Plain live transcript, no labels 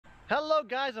Hello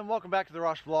guys, and welcome back to the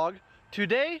Rush Vlog.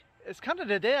 Today is kind of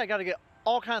the day I got to get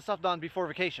all kinds of stuff done before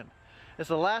vacation. It's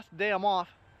the last day I'm off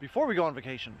before we go on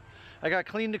vacation. I got to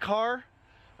clean the car,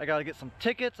 I got to get some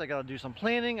tickets, I got to do some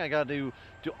planning, I got to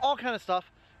do all kinds of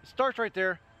stuff. It starts right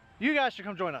there. You guys should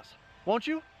come join us, won't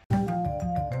you?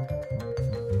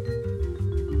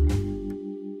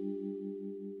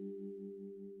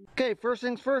 Okay, first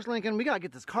things first, Lincoln, we got to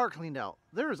get this car cleaned out.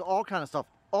 There is all kind of stuff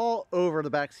all over the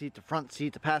back seat, the front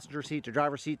seat, the passenger seat, the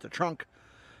driver's seat, the trunk,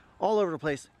 all over the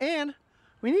place. And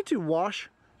we need to wash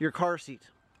your car seat.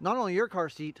 Not only your car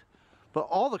seat, but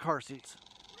all the car seats.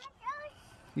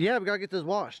 Yeah, we gotta get this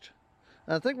washed.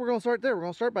 And I think we're gonna start there. We're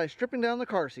gonna start by stripping down the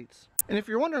car seats. And if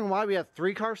you're wondering why we have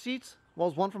 3 car seats, well,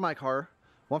 it's one for my car,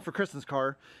 one for Kristen's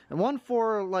car, and one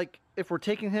for, like, if we're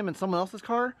taking him in someone else's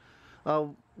car.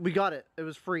 We got it. It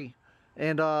was free.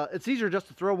 And it's easier just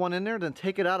to throw one in there than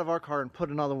take it out of our car and put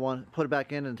another one, put it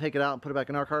back in and take it out and put it back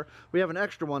in our car. We have an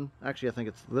extra one, actually I think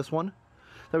it's this one,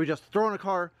 that we just throw in a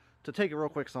car to take it real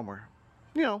quick somewhere.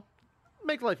 You know,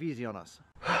 make life easy on us.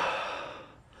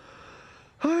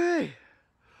 Hey!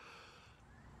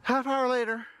 Half hour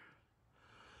later,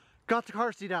 got the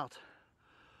car seat out.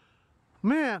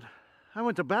 Man, I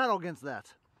went to battle against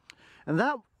that. And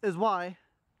that is why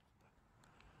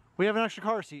we have an extra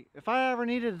car seat. If I ever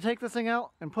needed to take this thing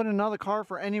out and put in another car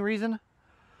for any reason,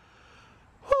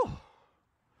 whew,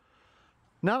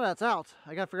 now that it's out,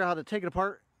 I gotta figure out how to take it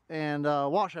apart and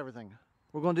wash everything.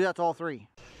 We're gonna do that to all 3.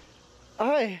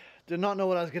 I did not know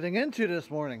what I was getting into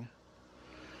this morning.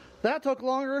 That took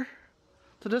longer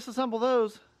to disassemble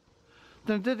those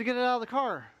than it did to get it out of the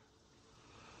car.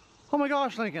 Oh my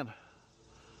gosh, Lincoln.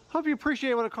 Hope you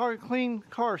appreciate what a clean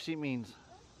car seat means.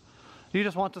 You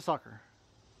just want the sucker,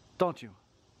 don't you?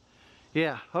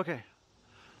 Yeah, okay.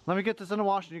 Let me get this in the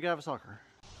wash and you can have a sucker.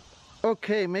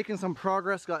 Okay, making some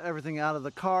progress. Got everything out of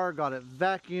the car, got it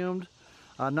vacuumed.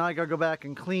 Now I gotta go back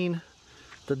and clean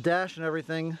the dash and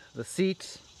everything, the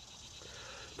seats.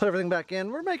 Put everything back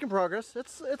in. We're making progress.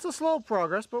 It's a slow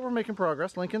progress, but we're making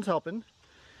progress. Lincoln's helping.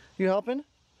 You helping?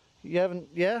 You haven't?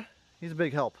 Yeah? He's a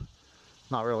big help.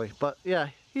 Not really, but yeah,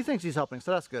 he thinks he's helping,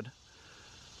 so that's good.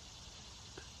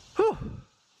 Whew.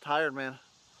 Tired, man.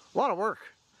 A lot of work.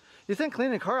 You think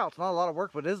cleaning a car out's not a lot of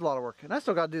work, but it is a lot of work. And I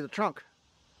still got to do the trunk.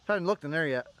 Haven't looked in there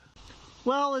yet.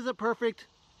 Well, is it perfect?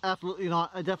 Absolutely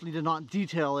not. I definitely did not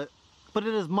detail it. But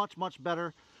it is much, much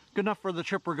better. Good enough for the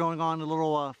trip we're going on, a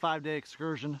little 5-day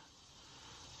excursion.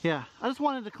 Yeah, I just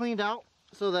wanted it cleaned out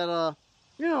so that,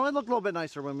 you know, it looked a little bit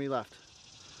nicer when we left.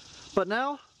 But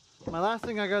now, my last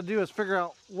thing I got to do is figure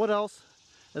out what else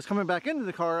is coming back into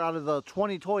the car out of the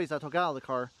 20 toys I took out of the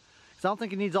car. Because I don't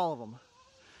think it needs all of them.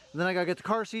 And then I gotta get the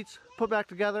car seats put back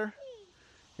together.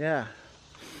 Yeah.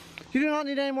 You do not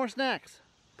need any more snacks.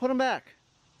 Put them back.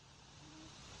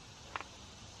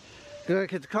 Gotta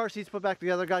get the car seats put back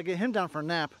together. Gotta get him down for a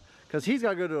nap because he's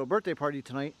gotta go to a birthday party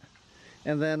tonight.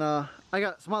 And then I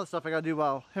got some other stuff I gotta do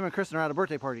while him and Kristen are at a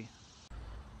birthday party.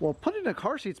 Well, putting the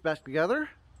car seats back together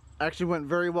actually went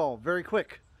very well, very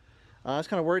quick. I was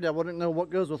kind of worried I wouldn't know what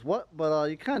goes with what, but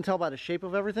you kind of tell by the shape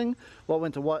of everything what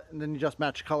went to what, and then you just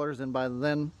match colors, and by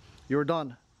then you were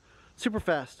done. Super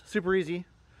fast, super easy.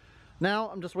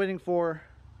 Now I'm just waiting for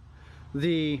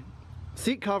the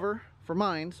seat cover for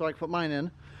mine so I can put mine in.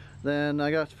 Then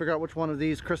I got to figure out which one of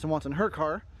these Kristen wants in her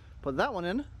car, put that one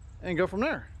in, and go from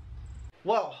there.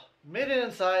 Well, made it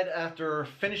inside after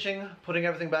finishing putting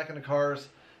everything back in the cars.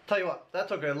 Tell you what, that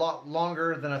took a lot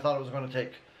longer than I thought it was going to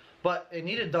take. But it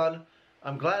needed done.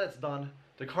 I'm glad it's done.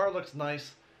 The car looks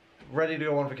nice, ready to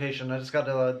go on vacation. I just got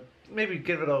to maybe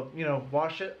give it a, you know,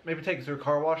 wash it, maybe take it through a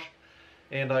car wash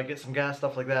and get some gas,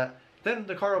 stuff like that. Then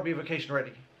the car will be vacation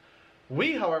ready.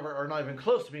 We, however, are not even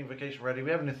close to being vacation ready. We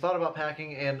haven't even thought about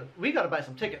packing, and we got to buy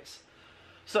some tickets.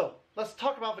 So let's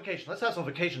talk about vacation. Let's have some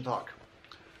vacation talk.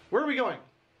 Where are we going?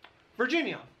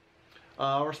 Virginia.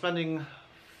 We're spending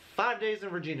 5 days in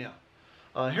Virginia.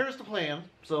 Here's the plan,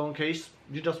 so in case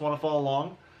you just want to follow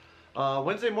along.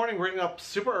 Wednesday morning we're getting up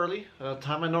super early,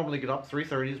 time I normally get up,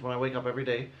 3:30 is when I wake up every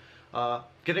day.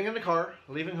 Getting in the car,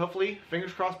 leaving hopefully,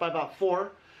 fingers crossed, by about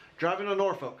 4, driving to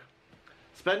Norfolk.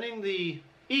 Spending the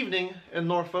evening in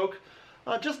Norfolk,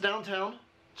 just downtown,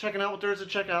 checking out what there is to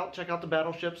check out the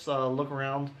battleships, look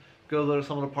around, go to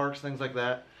some of the parks, things like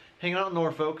that. Hanging out in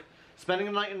Norfolk, spending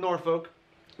the night in Norfolk,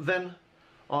 then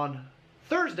on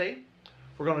Thursday,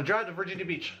 we're going to drive to Virginia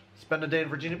Beach, spend a day in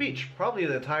Virginia Beach, probably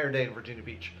the entire day in Virginia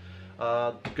Beach.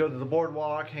 Go to the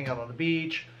boardwalk, hang out on the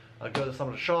beach, go to some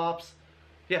of the shops.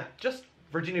 Yeah, just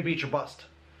Virginia Beach or bust.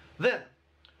 Then,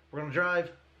 we're going to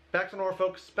drive back to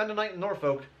Norfolk, spend a night in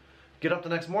Norfolk, get up the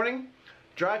next morning,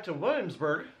 drive to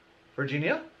Williamsburg,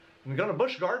 Virginia, I'm going to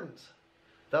Busch Gardens.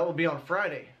 That will be on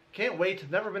Friday. Can't wait.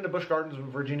 Never been to Busch Gardens in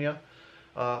Virginia.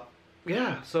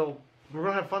 Yeah, so we're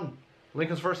going to have fun.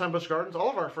 Lincoln's first time Busch Gardens. All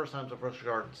of our first times at Busch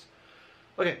Gardens.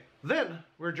 Okay, then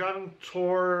we're driving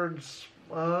towards,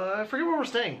 I forget where we're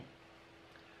staying.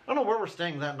 I don't know where we're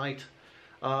staying that night.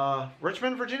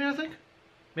 Richmond, Virginia, I think?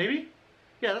 Maybe?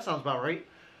 Yeah, that sounds about right.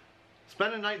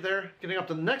 Spending the night there, getting up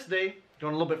to the next day,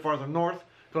 going a little bit farther north,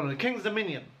 going to King's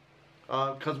Dominion.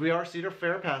 Because we are Cedar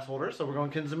Fair pass holders, so we're going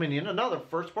to King's Dominion. Another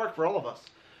first park for all of us.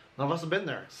 None of us have been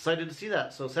there. Excited to see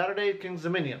that. So Saturday, King's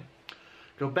Dominion.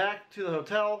 Go back to the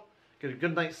hotel, get a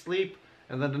good night's sleep,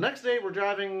 and then the next day we're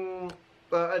driving,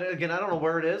 again, I don't know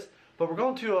where it is, but we're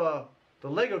going to the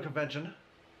Lego convention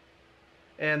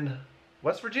in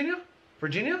West Virginia?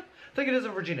 Virginia? I think it is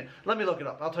in Virginia. Let me look it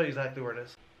up. I'll tell you exactly where it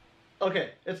is.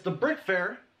 Okay, it's the Brick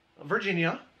Fair,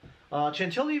 Virginia.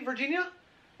 Chantilly, Virginia?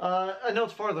 I know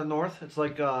it's farther north. It's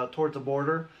like towards the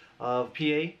border of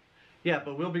PA. Yeah,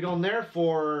 but we'll be going there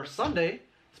for Sunday,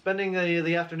 spending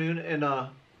the afternoon in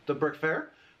the Brick Fair,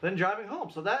 then driving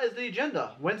home. So that is the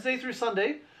agenda, Wednesday through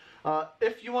Sunday.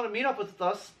 If you want to meet up with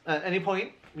us at any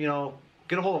point, you know,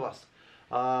 get a hold of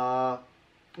us.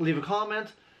 Leave a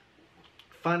comment.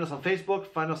 Find us on Facebook.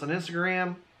 Find us on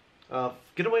Instagram.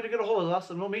 Get a way to get a hold of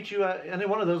us, and we'll meet you at any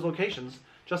one of those locations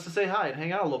just to say hi and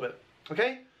hang out a little bit.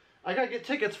 Okay? I gotta get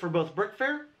tickets for both Brick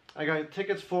Fair. I got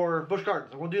tickets for Busch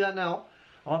Gardens. I'm gonna do that now.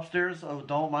 I'm upstairs. Oh,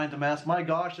 don't mind the mess. My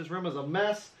gosh, this room is a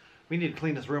mess. We need to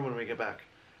clean this room when we get back.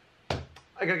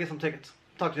 I gotta get some tickets.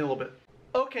 Talk to you in a little bit.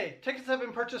 Okay, tickets have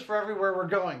been purchased for everywhere we're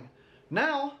going.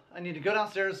 Now, I need to go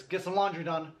downstairs, get some laundry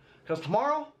done, because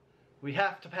tomorrow, we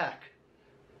have to pack.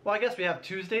 Well, I guess we have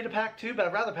Tuesday to pack too, but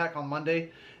I'd rather pack on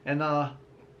Monday and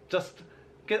just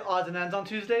get odds and ends on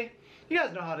Tuesday. You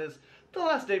guys know how it is. The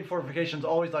last day before vacation is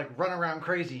always like run around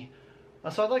crazy.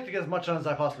 So I'd like to get as much done as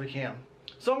I possibly can.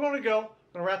 So I'm going to go. I'm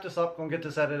going to wrap this up. I'm going to get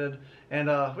this edited. And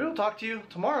we will talk to you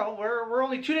tomorrow. We're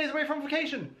only 2 days away from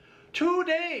vacation. 2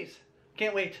 days!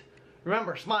 Can't wait.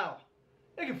 Remember, smile.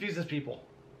 It confuses people.